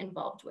students to get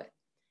involved with.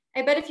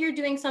 I bet if you're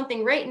doing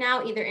something right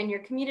now, either in your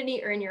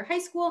community or in your high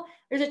school,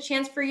 there's a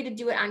chance for you to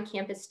do it on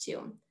campus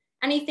too.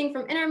 Anything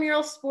from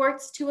intramural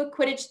sports to a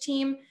Quidditch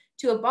team,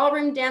 to a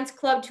ballroom dance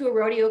club, to a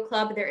rodeo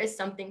club, there is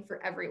something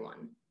for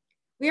everyone.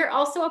 We are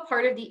also a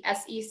part of the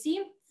SEC,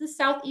 the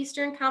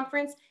Southeastern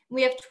Conference, and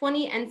we have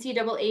 20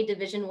 NCAA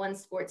Division I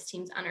sports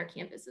teams on our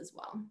campus as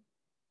well.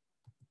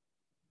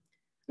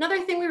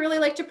 Another thing we really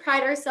like to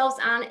pride ourselves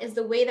on is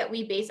the way that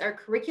we base our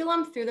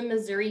curriculum through the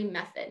Missouri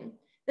method.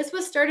 This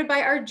was started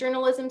by our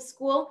journalism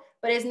school,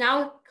 but has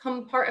now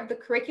become part of the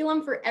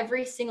curriculum for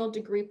every single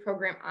degree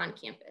program on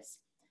campus.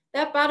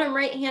 That bottom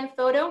right-hand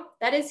photo,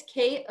 that is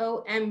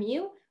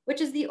KOMU,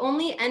 which is the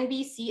only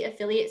NBC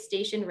affiliate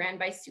station ran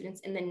by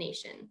students in the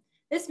nation.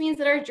 This means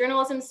that our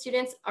journalism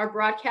students are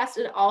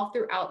broadcasted all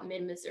throughout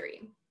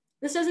mid-Missouri.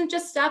 This doesn't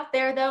just stop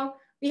there though.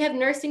 We have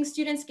nursing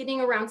students getting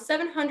around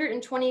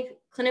 720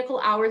 clinical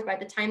hours by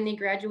the time they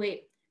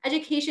graduate,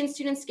 education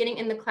students getting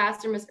in the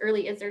classroom as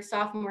early as their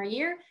sophomore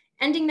year,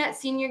 ending that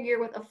senior year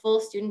with a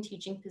full student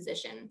teaching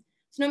position.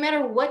 So no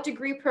matter what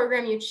degree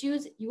program you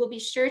choose, you will be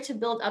sure to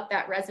build up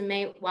that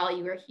resume while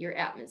you are here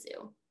at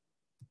Mizzou.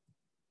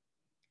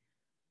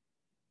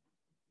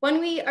 When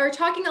we are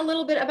talking a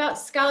little bit about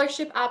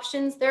scholarship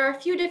options, there are a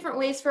few different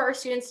ways for our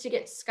students to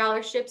get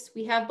scholarships.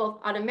 We have both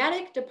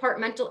automatic,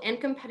 departmental, and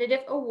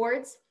competitive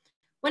awards.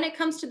 When it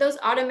comes to those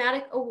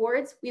automatic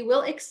awards, we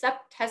will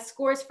accept test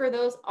scores for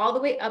those all the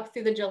way up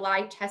through the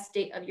July test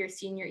date of your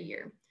senior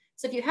year.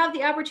 So if you have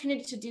the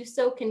opportunity to do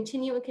so,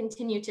 continue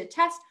to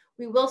test,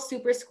 we will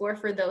super score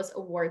for those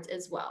awards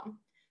as well.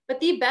 But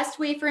the best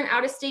way for an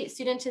out-of-state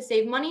student to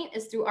save money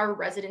is through our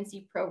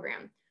residency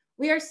program.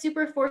 We are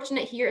super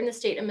fortunate here in the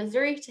state of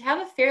Missouri to have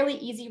a fairly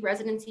easy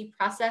residency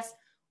process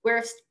where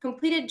if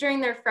completed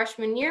during their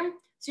freshman year,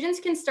 students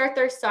can start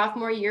their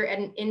sophomore year at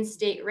an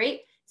in-state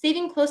rate,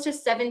 saving close to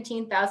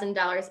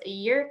 $17,000 a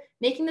year,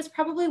 making this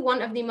probably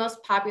one of the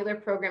most popular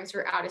programs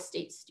for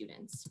out-of-state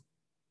students.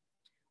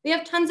 We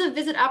have tons of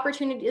visit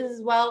opportunities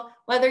as well,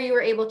 whether you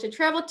are able to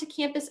travel to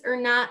campus or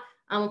not.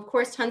 Of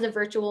course, tons of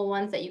virtual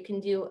ones that you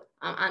can do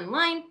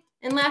online.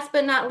 And last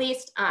but not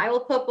least, I will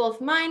put both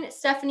mine,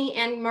 Stephanie,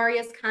 and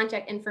Maria's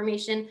contact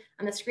information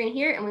on the screen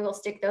here, and we will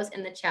stick those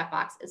in the chat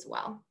box as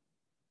well.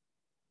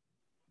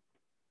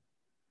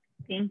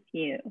 Thank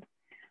you.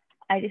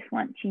 I just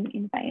want to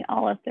invite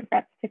all of the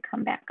reps to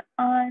come back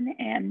on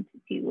and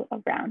do a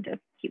round of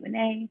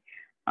Q&A.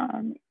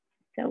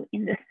 So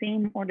in the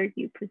same order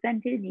you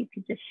presented, you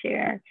could just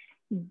share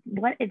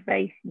what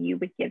advice you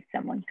would give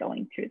someone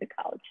going through the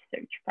college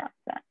search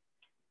process.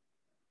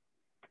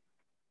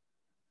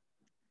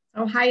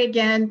 So hi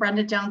again,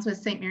 Brenda Jones with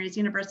St. Mary's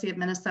University of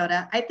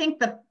Minnesota. I think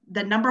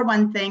the number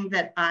one thing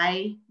that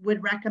I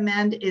would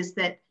recommend is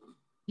that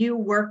you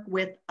work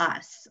with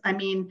us. I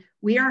mean,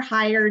 we are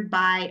hired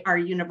by our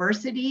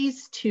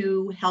universities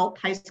to help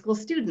high school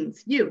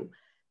students, you.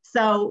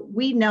 So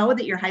we know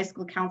that your high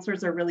school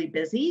counselors are really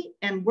busy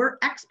and we're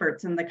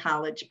experts in the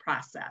college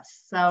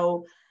process.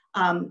 So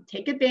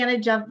take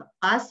advantage of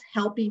us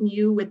helping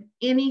you with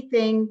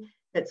anything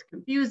that's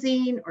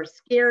confusing or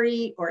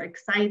scary or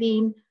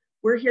exciting.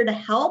 We're here to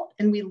help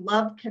and we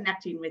love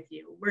connecting with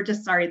you. We're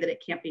just sorry that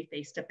it can't be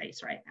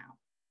face-to-face right now.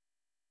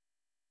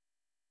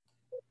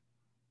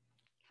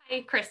 Hi,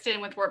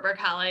 Kristen with Wartburg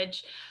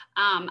College.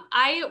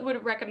 I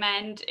would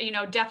recommend,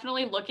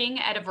 definitely looking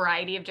at a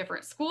variety of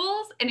different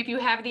schools. And if you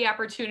have the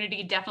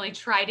opportunity, definitely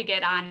try to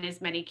get on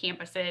as many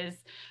campuses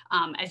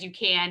as you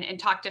can and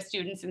talk to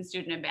students and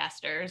student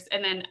ambassadors.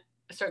 And then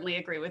certainly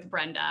agree with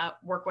Brenda,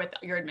 work with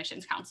your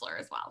admissions counselor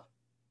as well.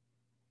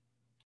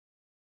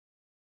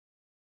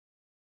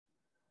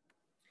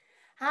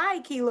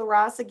 Hi, Keela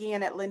Ross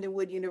again at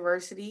Lindenwood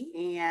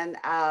University. And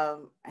I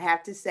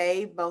have to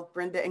say, both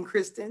Brenda and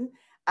Kristen,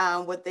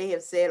 what they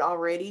have said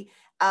already.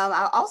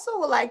 I also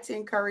would like to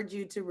encourage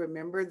you to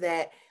remember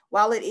that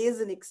while it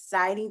is an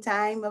exciting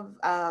time of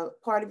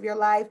part of your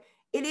life,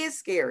 it is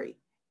scary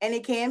and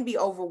it can be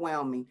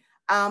overwhelming.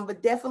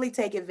 But definitely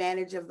take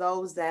advantage of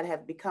those that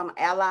have become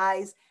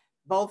allies,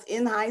 both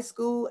in high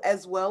school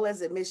as well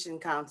as admission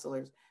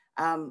counselors.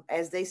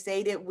 As they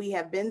stated, we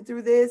have been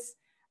through this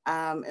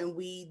and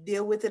we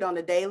deal with it on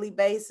a daily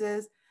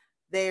basis.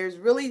 There's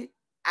really,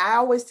 I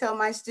always tell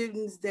my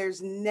students,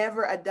 there's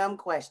never a dumb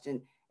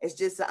question. It's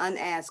just an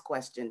unasked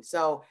question.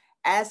 So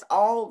ask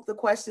all the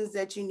questions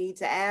that you need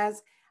to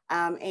ask,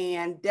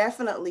 and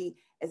definitely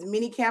as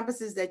many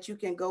campuses that you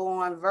can go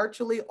on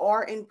virtually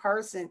or in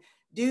person,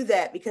 do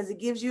that because it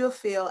gives you a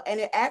feel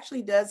and it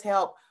actually does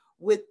help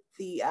with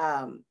the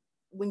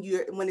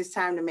when it's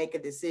time to make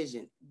a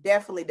decision.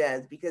 definitely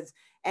does,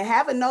 and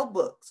have a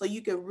notebook so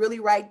you can really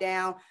write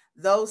down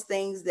those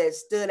things that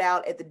stood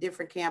out at the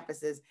different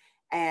campuses.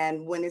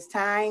 And when it's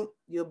time,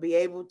 you'll be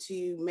able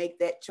to make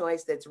that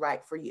choice that's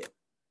right for you.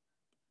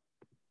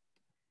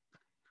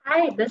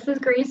 Hi, this is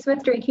Grace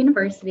with Drake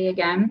University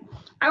again.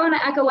 I want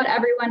to echo what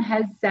everyone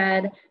has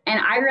said, and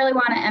I really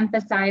want to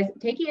emphasize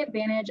taking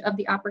advantage of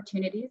the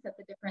opportunities that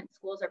the different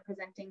schools are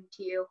presenting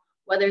to you,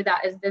 whether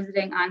that is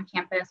visiting on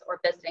campus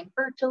or visiting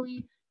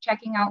virtually,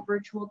 checking out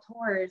virtual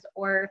tours,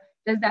 or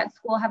does that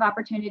school have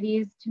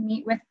opportunities to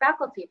meet with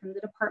faculty from the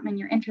department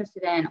you're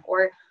interested in,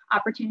 or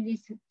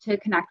opportunities to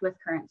connect with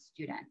current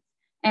students.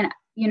 And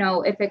you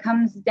know, if it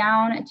comes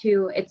down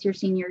to it's your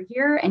senior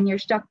year and you're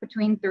stuck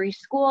between 3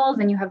 schools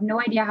and you have no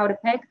idea how to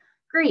pick,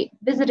 great,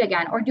 visit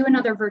again or do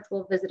another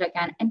virtual visit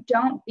again. And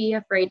don't be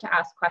afraid to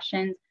ask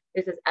questions.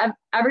 This is,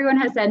 everyone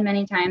has said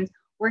many times,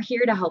 we're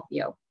here to help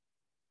you.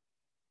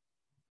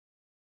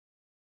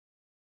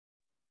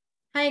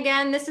 Hi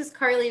again, this is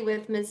Carly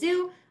with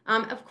Mizzou.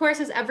 Of course,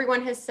 as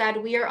everyone has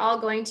said, we are all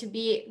going to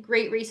be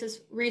great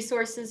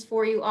resources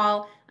for you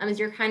all as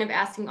you're kind of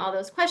asking all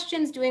those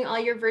questions, doing all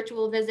your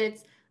virtual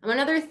visits.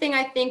 Another thing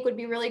I think would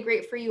be really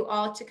great for you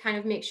all to kind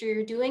of make sure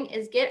you're doing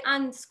is get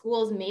on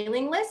schools'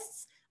 mailing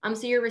lists.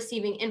 So you're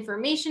receiving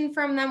information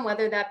from them,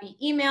 whether that be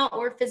email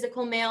or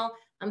physical mail,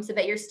 so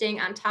that you're staying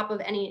on top of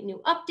any new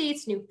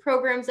updates, new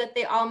programs that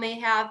they all may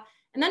have,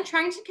 and then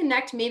trying to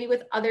connect maybe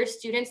with other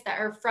students that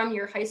are from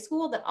your high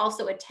school that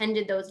also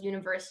attended those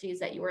universities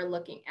that you are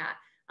looking at.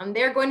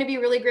 They're going to be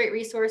really great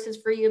resources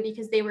for you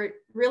because they were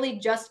really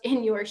just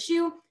in your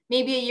shoe,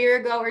 maybe a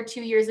year ago or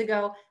 2 years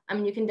ago.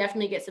 You can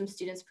definitely get some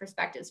students'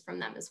 perspectives from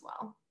them as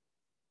well.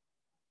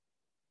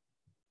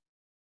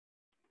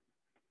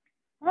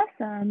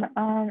 Awesome.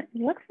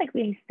 It looks like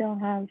we still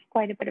have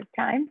quite a bit of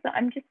time, so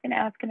I'm just going to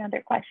ask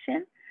another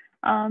question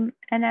and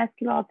ask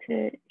you all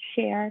to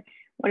share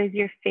what is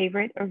your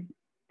favorite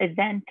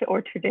event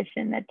or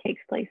tradition that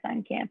takes place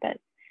on campus.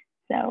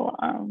 So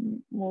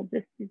we'll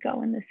just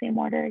go in the same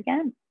order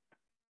again.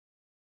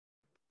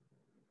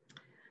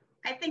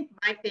 I think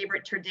my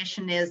favorite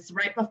tradition is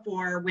right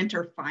before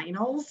winter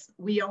finals,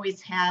 we always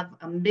have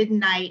a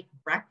midnight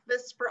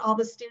breakfast for all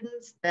the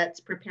students that's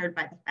prepared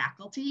by the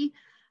faculty.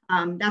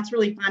 That's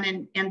really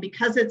fun. And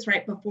because it's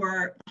right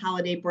before the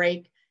holiday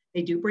break,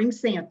 they do bring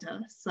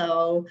Santa.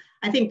 So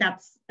I think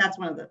that's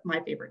one of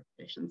my favorite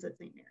traditions at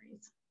St.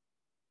 Mary's.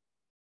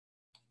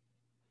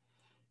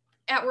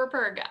 At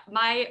Wartburg,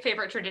 my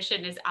favorite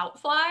tradition is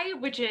Outfly,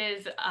 which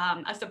is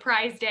a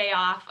surprise day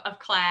off of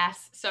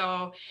class.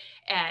 So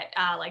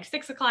at like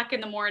 6 o'clock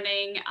in the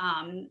morning,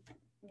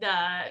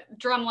 the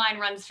drum line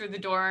runs through the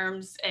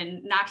dorms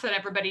and knocks on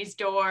everybody's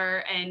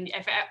door. And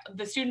if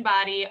the student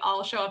body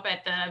all show up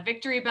at the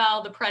victory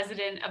bell, the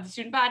president of the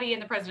student body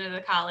and the president of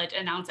the college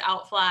announce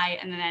Outfly.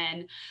 And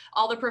then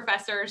all the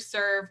professors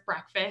serve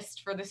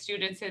breakfast for the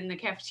students in the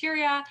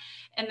cafeteria.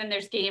 And then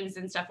there's games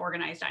and stuff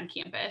organized on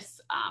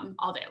campus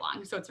all day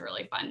long. So it's a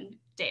really fun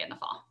day in the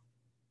fall.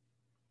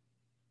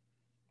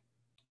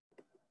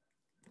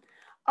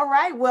 All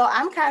right, well,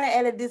 I'm kind of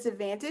at a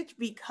disadvantage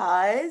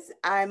because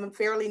I'm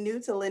fairly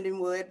new to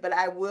Lindenwood, but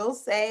I will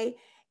say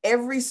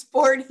every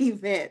sport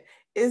event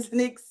is an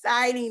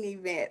exciting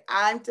event.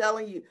 I'm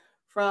telling you,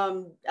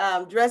 from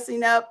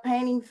dressing up,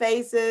 painting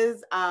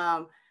faces,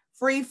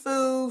 free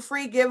food,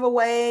 free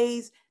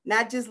giveaways,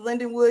 not just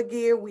Lindenwood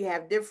gear. We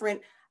have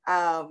different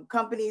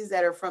companies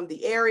that are from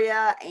the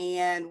area.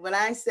 And when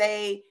I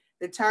say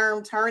the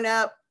term turn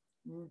up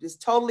is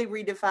totally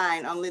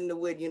redefined on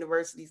Lindenwood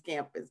University's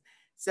campus.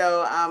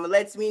 So it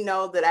lets me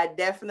know that I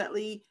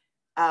definitely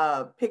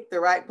picked the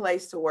right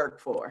place to work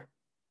for.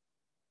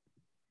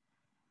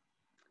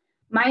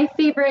 My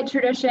favorite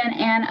tradition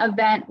and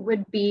event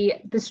would be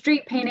the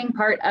street painting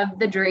part of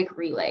the Drake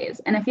Relays.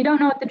 And if you don't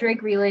know what the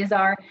Drake Relays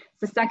are, it's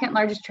the second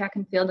largest track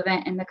and field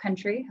event in the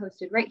country,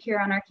 hosted right here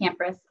on our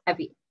campus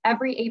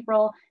every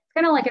April. It's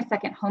kind of like a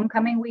second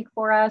homecoming week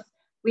for us.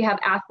 We have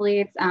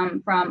athletes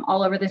from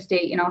all over the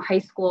state, you know, high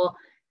school,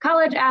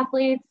 college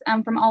athletes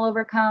from all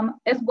over come,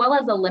 as well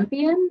as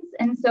Olympians.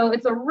 And so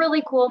it's a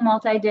really cool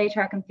multi-day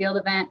track and field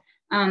event.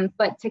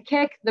 But to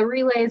kick the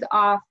relays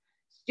off,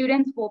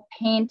 students will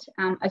paint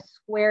a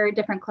square,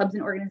 different clubs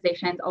and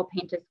organizations all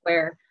paint a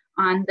square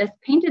on this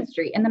painted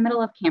street in the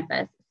middle of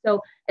campus.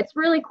 So it's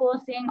really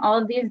cool seeing all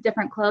of these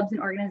different clubs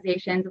and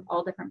organizations of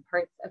all different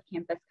parts of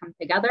campus come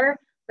together,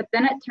 but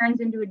then it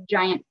turns into a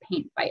giant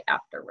paint fight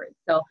afterwards.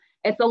 So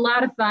it's a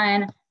lot of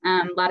fun.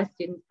 A lot of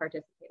students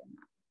participate in that.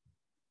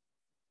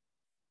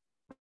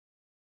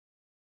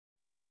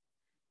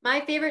 My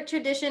favorite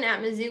tradition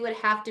at Mizzou would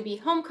have to be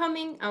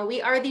homecoming.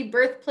 We are the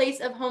birthplace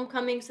of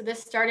homecoming, so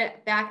this started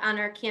back on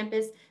our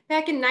campus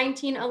back in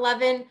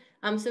 1911.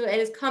 So it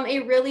has come a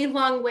really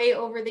long way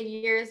over the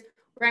years,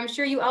 where I'm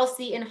sure you all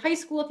see in high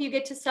school, if you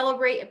get to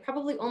celebrate, it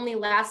probably only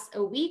lasts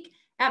a week.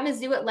 At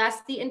Mizzou, it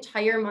lasts the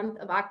entire month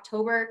of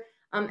October.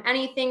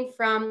 Anything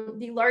from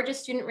the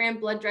largest student-ran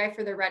blood drive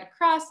for the Red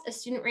Cross, a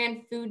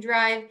student-ran food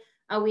drive.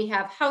 We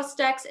have house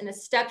decks and a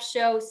step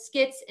show,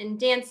 skits and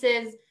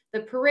dances.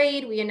 the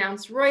parade, we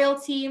announce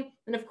royalty,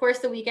 and of course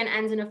the weekend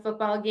ends in a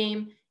football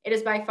game. It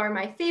is by far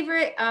my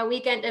favorite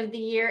weekend of the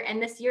year,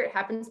 and this year it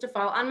happens to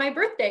fall on my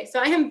birthday. So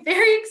I am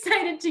very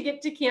excited to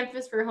get to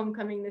campus for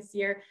homecoming this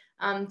year.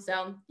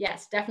 So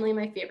yes, definitely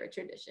my favorite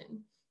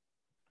tradition.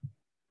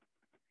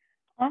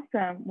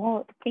 Awesome.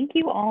 Well, thank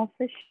you all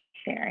for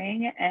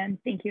sharing, and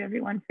thank you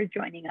everyone for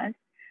joining us.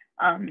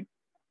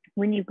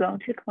 When you go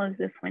to close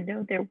this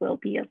window, there will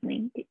be a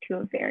link to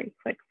a very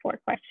quick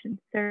 4-question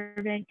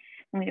survey,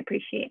 and we'd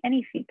appreciate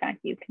any feedback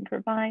you can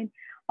provide.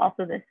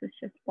 Also, this is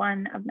just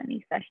one of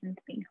many sessions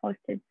being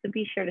hosted, so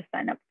be sure to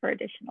sign up for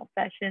additional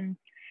sessions.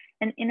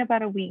 And in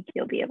about a week,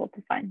 you'll be able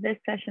to find this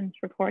session's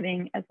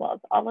recording as well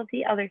as all of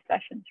the other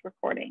sessions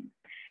recordings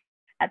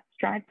at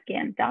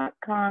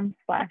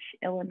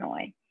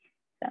stridescan.com/Illinois.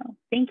 So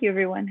thank you,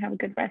 everyone. Have a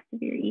good rest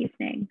of your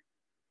evening.